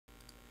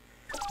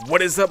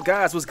What is up,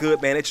 guys? What's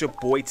good, man? It's your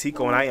boy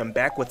Tico, and I am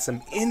back with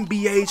some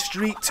NBA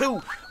Street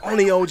 2 on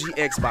the OG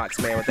Xbox,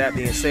 man. With that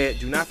being said,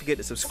 do not forget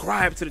to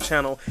subscribe to the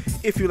channel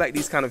if you like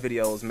these kind of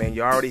videos, man.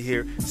 You're already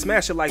here.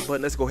 Smash the like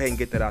button. Let's go ahead and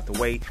get that out the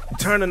way.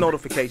 Turn the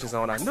notifications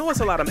on. I know it's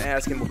a lot I'm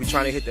asking, but we're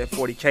trying to hit that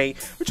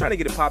 40K. We're trying to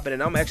get it popping,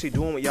 and I'm actually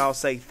doing what y'all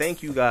say.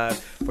 Thank you, guys,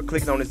 for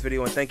clicking on this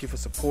video, and thank you for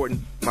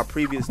supporting my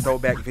previous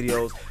throwback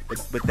videos. But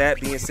with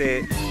that being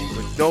said,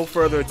 with no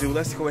further ado,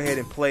 let's go ahead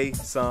and play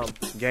some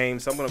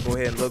games. So I'm going to go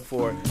ahead and look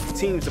for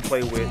teams to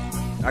play with.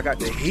 I got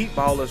the Heat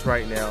Ballers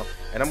right now,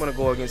 and I'm gonna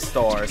go against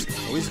Stars.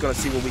 We're just gonna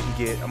see what we can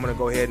get. I'm gonna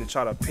go ahead and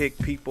try to pick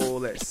people.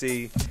 Let's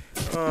see,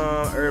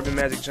 Irvin,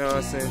 Magic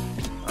Johnson,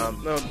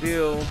 no,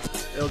 Bill,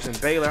 Elgin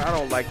Baylor. I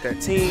don't like that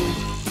team.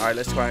 All right,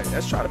 let's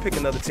try to pick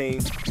another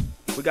team.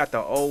 We got the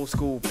old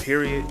school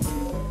period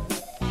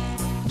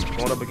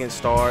going up against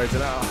Stars,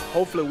 and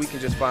hopefully we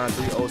can just find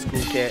 3 old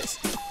school cats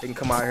that can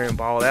come out here and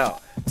ball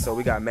out. So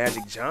we got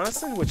Magic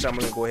Johnson, which I'm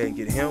gonna go ahead and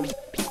get him.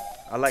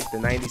 I like the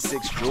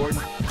 96 Jordan,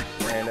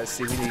 and let's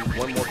see, we need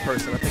one more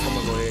person. I think I'm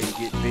gonna go ahead and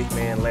get big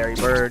man Larry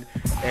Bird,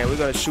 and we're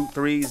gonna shoot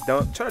threes,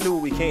 dunk, try to do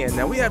what we can.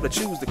 Now we have to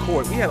choose the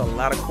court. We had a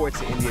lot of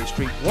courts in NBA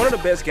Street. One of the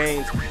best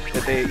games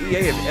that the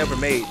EA have ever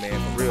made,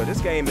 man, for real.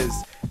 This game is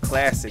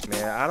classic,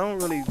 man. I don't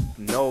really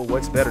know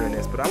what's better than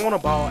this, but I want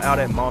to ball out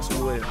at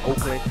Mosswood in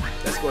Oakland.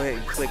 Let's go ahead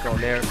and click on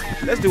there.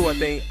 Let's do one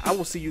thing. I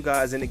will see you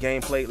guys in the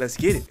gameplay. Let's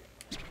get it.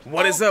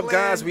 What is up,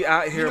 guys? We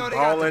out here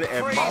balling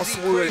at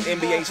Mosswood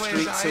NBA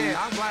Street 2.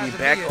 We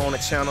back on the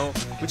channel.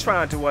 We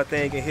trying to do our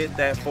thing and hit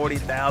that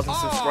 40,000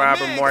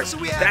 subscriber mark.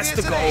 That's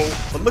the goal.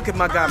 But look at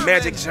my guy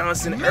Magic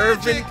Johnson,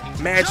 Irvin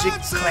Magic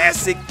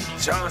Classic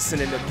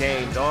Johnson in the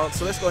game, dog.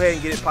 So let's go ahead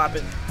and get it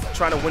popping.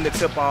 Trying to win the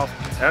tip off.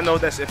 And I know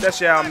that if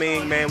that's Yao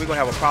Ming, man, we're gonna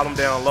have a problem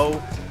down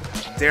low.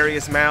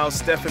 Darius Miles,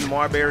 Stephen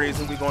Marbury is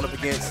who we're going up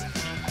against.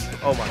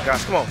 Oh my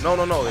gosh, come on. No.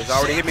 It's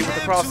already hit me with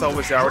the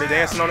crossovers. They're already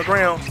dancing on the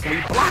ground. Can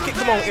we block it?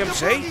 Come on,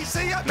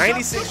 MJ.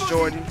 96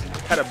 Jordan.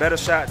 Had a better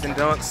shot than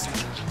dunks.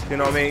 You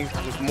know what I mean?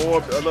 Was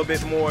a little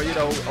bit more, you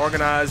know,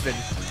 organized and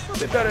a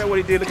bit better at what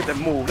he did. Look at the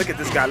move. Look at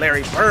this guy,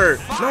 Larry Bird.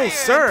 No,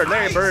 sir.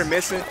 Larry Bird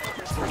missing.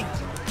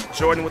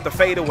 Jordan with the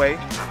fadeaway.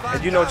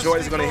 And you know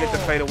Jordan's going to hit the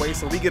fadeaway,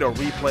 so we get a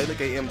replay.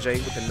 Look at MJ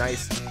with a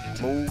nice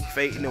move,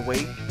 fading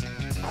away.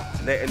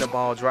 Letting the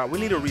ball drop. We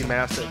need a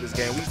remaster of this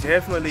game. We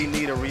definitely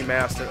need a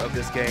remaster of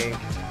this game.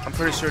 I'm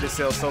pretty sure they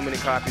sell so many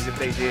copies if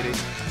they did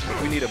it.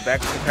 We need a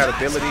backwards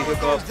compatibility,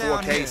 hook up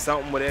 4K,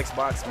 something with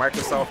Xbox,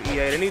 Microsoft,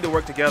 EA. They need to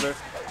work together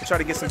to try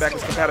to get some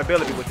backwards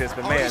compatibility with this.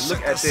 But man,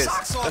 look at this.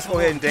 Let's go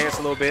ahead and dance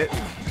a little bit.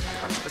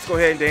 Let's go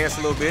ahead and dance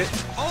a little bit.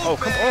 Oh,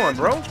 come on,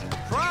 bro.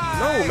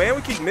 No, man,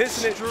 we keep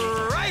missing it.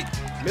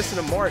 Missing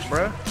the mark,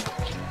 bro.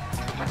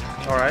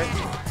 All right.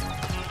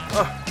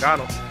 Oh, got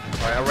him.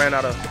 All right, I ran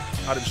out of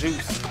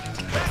juice.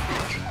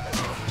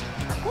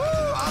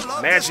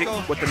 Magic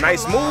with the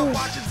nice move,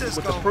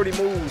 with the pretty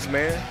moves,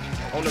 man.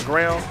 On the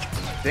ground,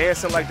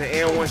 dancing like the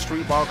N1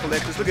 Street Ball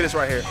Collectors. Look at this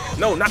right here.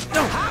 No.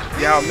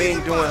 Yao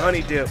Ming doing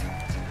honey dip.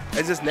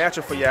 It's just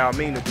natural for Yao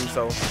Ming to do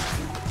so.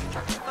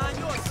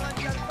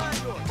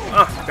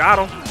 Got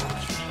him.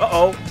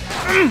 Uh-oh.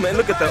 And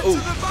look at the,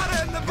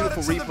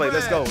 beautiful replay.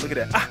 Let's go. Look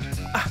at that.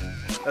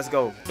 Let's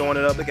go. Throwing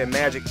it up. Look at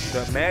Magic,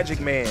 the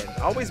Magic Man.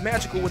 Always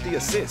magical with the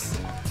assists.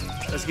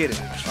 Let's get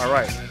it. All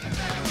right.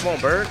 Come on,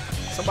 Bird.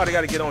 Somebody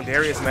got to get on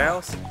Darius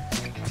Miles.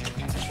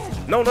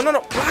 No. Block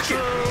it.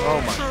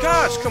 Oh, my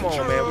gosh. Come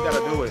on, man. We got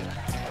to do it.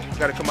 We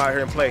got to come out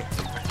here and play.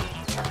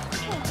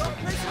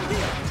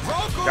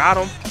 Got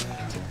him.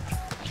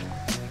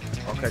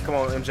 Okay, come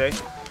on, MJ.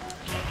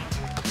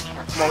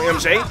 Come on,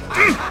 MJ.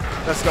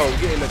 Let's go.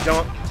 Get in the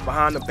dunk.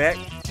 Behind the back.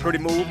 Pretty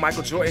move.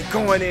 Michael Jordan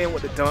going in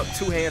with the dunk.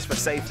 2 hands for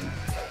safety.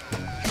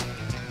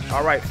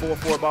 All right,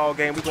 4-4 ball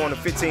game. We're going to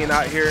 15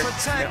 out here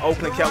in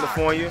Oakland,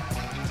 California.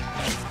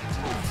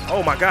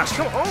 Oh, my gosh.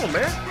 Come on,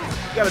 man.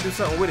 You got to do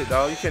something with it,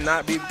 dog. You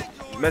cannot be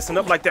messing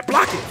up like that.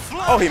 Block it.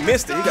 Oh, he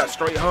missed it. He got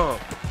straight hung.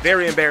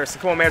 Very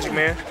embarrassing. Come on, Magic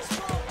Man.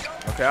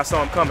 Okay, I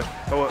saw him coming.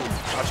 Throw it.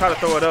 I'll try to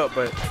throw it up,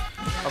 but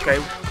okay.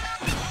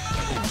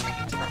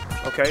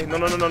 Okay. No.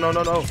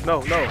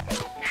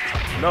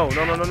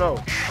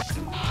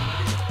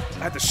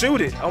 I have to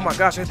shoot it. Oh, my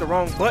gosh. I hit the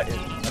wrong button.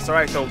 That's all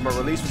right, though. My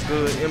release was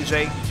good.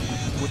 MJ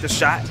with the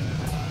shot,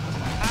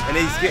 and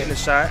he's getting the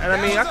shot. And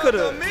I mean, I could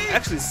have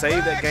actually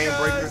saved that game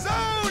breaker.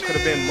 Could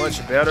have been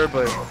much better,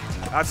 but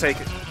I'll take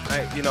it.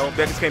 You know,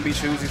 beggars can't be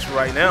choosies for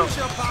right now,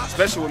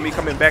 especially with me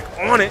coming back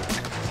on it.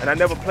 And I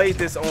never played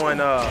this on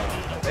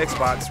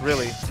Xbox,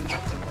 really.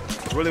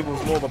 It really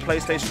was more of a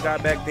PlayStation guy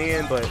back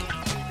then, but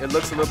it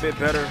looks a little bit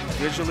better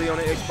visually on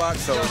the Xbox.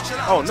 So,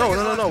 oh, no.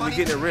 We're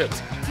getting it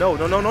ripped. No.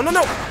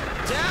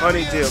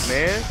 Honey dip,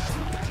 man.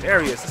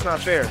 Darius, it's not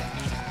fair.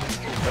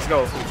 Let's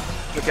go.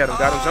 Look at him.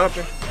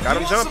 Got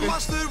him jumping.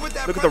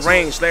 Look at the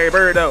range. Larry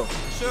Bird, though.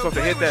 You're supposed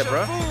to hit that,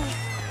 bro.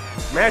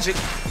 Magic.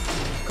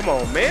 Come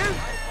on, man.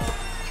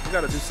 You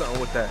got to do something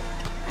with that.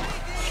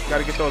 You got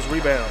to get those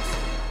rebounds.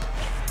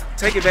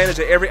 Take advantage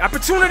of every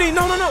opportunity.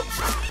 No.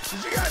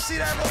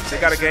 They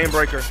got a game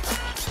breaker.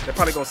 They're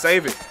probably going to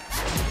save it.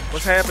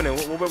 What's happening?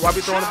 Why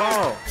we throwing the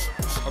ball?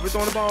 Why we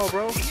throwing the ball,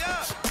 bro?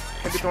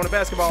 Can't be throwing the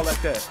basketball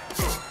like that.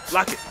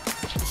 Block it.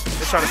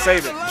 They're trying to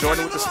save it.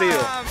 Jordan with the steal.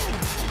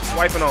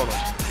 Swiping on him.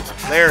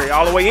 Larry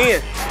all the way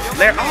in.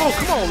 Larry. Oh,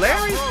 come on,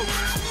 Larry.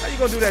 How you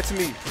gonna do that to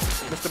me,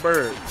 Mr.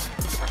 Bird?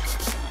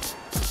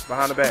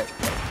 Behind the back.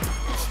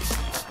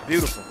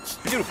 Beautiful.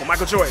 Beautiful.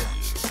 Michael Jordan.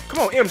 Come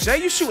on, MJ.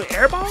 You shooting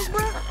air balls,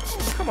 bro?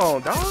 Come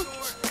on, dog.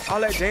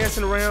 All that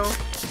dancing around.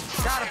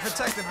 Gotta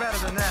protect it better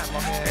than that, my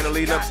man. Ain't a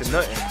lead up to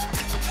nothing.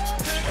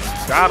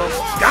 Got him.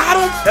 Got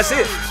him. That's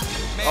it.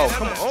 Oh,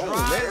 come on,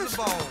 man.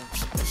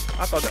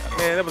 I thought that,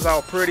 man, that was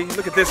all pretty.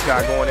 Look at this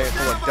guy going in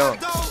for a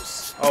dunk.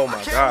 Oh,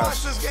 my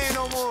gosh.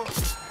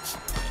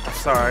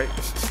 It's all right.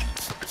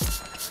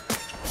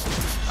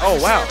 Oh,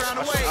 wow.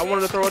 I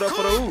wanted to throw it up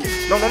for the ooh.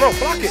 No,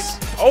 block it.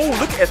 Oh,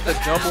 look at the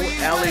double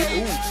alley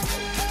ooh.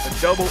 The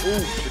double ooh.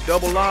 The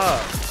double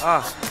lob.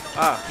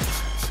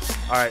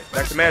 All right,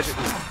 back to Magic.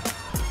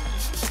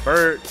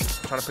 Bird,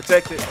 trying to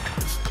protect it.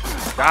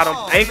 Got him.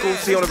 Ankle,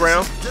 see on the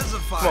ground.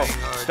 Come on,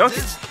 dunk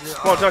it.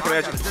 Come on, dunk it,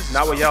 Magic.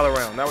 Not with y'all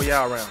around. Not with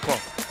y'all around. Come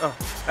on.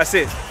 That's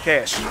it.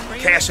 Cash.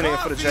 Cashing in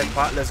for the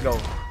jackpot. Let's go.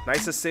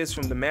 Nice assist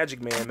from the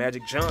Magic Man,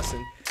 Magic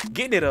Johnson.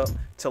 Getting it up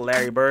to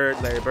Larry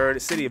Bird. Larry Bird, the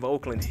City of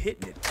Oakland,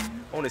 hitting it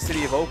on the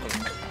City of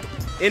Oakland.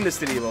 In the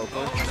City of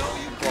Oakland.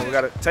 Come on, we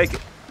got to take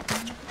it.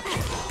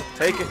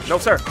 Take it. No,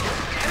 sir.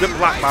 Good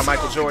block by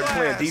Michael Jordan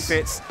playing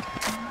defense.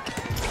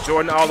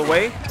 Jordan all the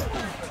way.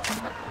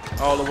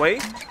 All the way.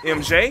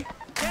 MJ.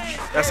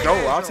 Let's go.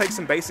 I'll take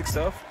some basic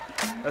stuff.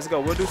 Let's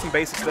go. We'll do some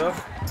basic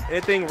stuff.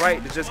 Anything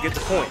right to just get the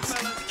points.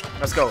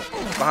 Let's go.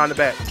 Behind the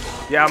back.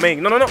 Yao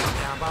Ming. No.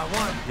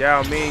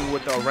 Yao Ming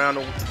with the around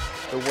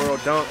the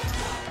world dunk.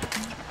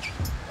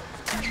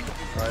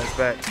 All right, it's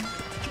back.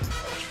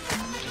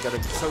 You gotta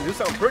do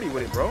something pretty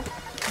with it, bro.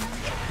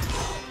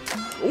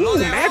 Ooh,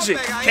 Magic.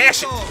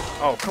 Cash it.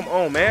 Oh, come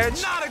on,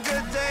 Madge.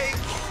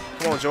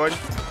 Come on, Jordan.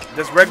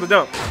 Just regular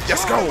dunk.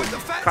 Let's go.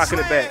 Cocking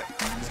it back.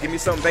 Just give me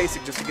something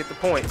basic just to get the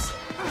points.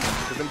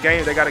 Cause them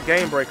games, they got a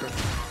game breaker.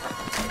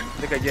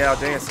 They got Yao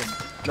dancing.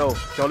 No,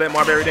 don't let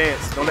Marbury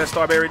dance. Don't let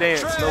Starberry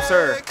dance. No,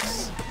 sir.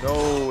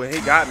 No,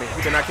 he got me.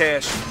 He did not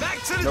cash.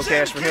 No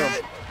cash for him.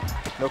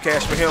 No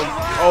cash for him.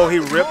 Oh, he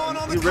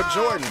ripped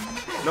Jordan.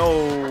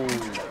 No.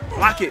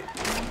 Block it.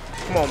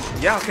 Come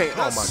on. Yao can't.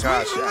 Oh my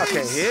gosh. Yao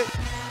can't hit.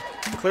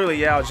 Clearly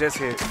Yao just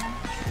hit.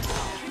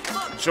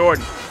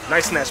 Jordan.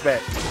 Nice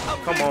snatchback.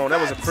 Come on.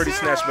 That was a pretty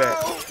snatchback.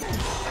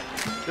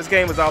 This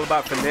game is all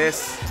about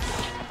finesse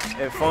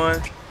and fun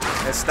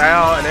and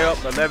style, and they're up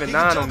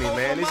 11-9 on me,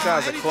 man. These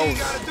guys are close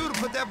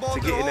to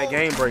getting that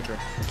game breaker.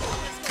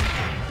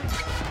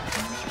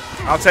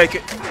 I'll take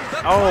it.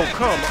 Oh,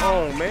 come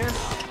on, man.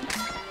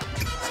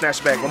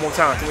 Snatch back one more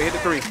time. Can we hit the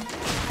three?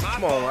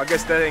 Come on. I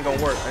guess that ain't going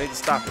to work. I need to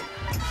stop it.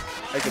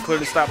 I need to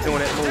clearly stop doing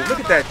that move. Look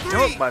at that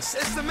dunk by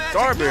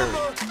Starberry.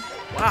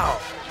 Wow.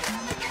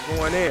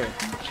 Going in.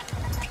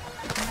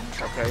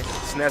 Okay.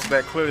 Snatch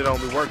back clearly don't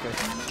be working.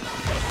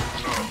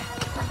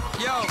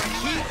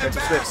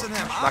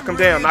 Knock him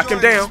down. Knock him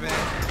down.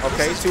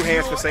 Okay. 2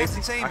 hands for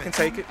safety. I can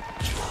take it.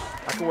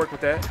 I can work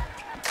with that.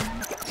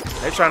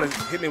 They're trying to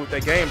hit me with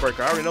that game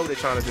breaker. I already know what they're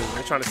trying to do.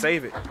 They're trying to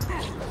save it.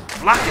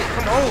 Block it.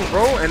 Come on,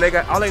 bro. And they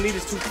got all they need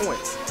is 2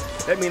 points.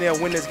 That means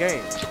they'll win this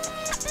game.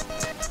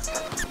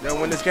 They'll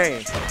win this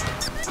game.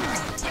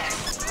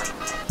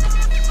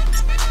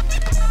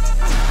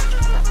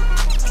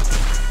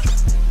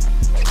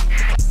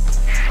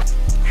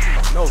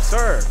 No,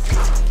 sir.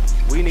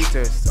 We need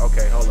to.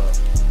 Okay, hold up.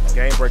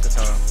 Game breaker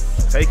time.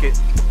 Take it.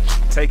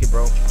 Take it,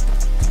 bro.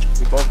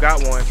 We both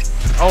got one.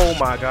 Oh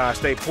my gosh,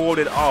 they pulled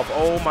it off.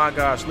 Oh my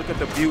gosh, look at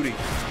the beauty.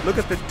 Look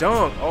at the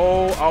dunk.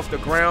 Oh, off the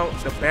ground,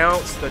 the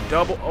bounce, the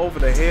double over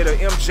the head of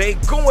MJ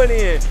going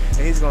in. And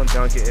he's going to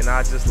dunk it, and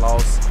I just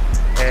lost.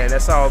 And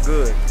that's all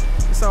good.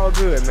 It's all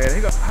good, man.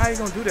 How you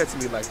going to do that to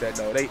me like that,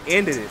 though? They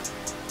ended it.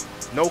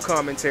 No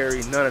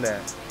commentary, none of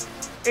that.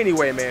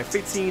 Anyway, man,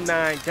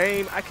 15-9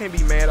 game. I can't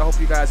be mad. I hope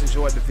you guys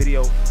enjoyed the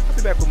video. I'll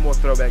be back with more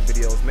throwback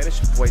videos, man. It's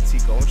your boy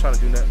Tico. I'm trying to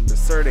do nothing to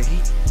stir the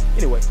heat.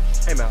 Anyway,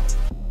 I'm out.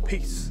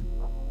 Peace.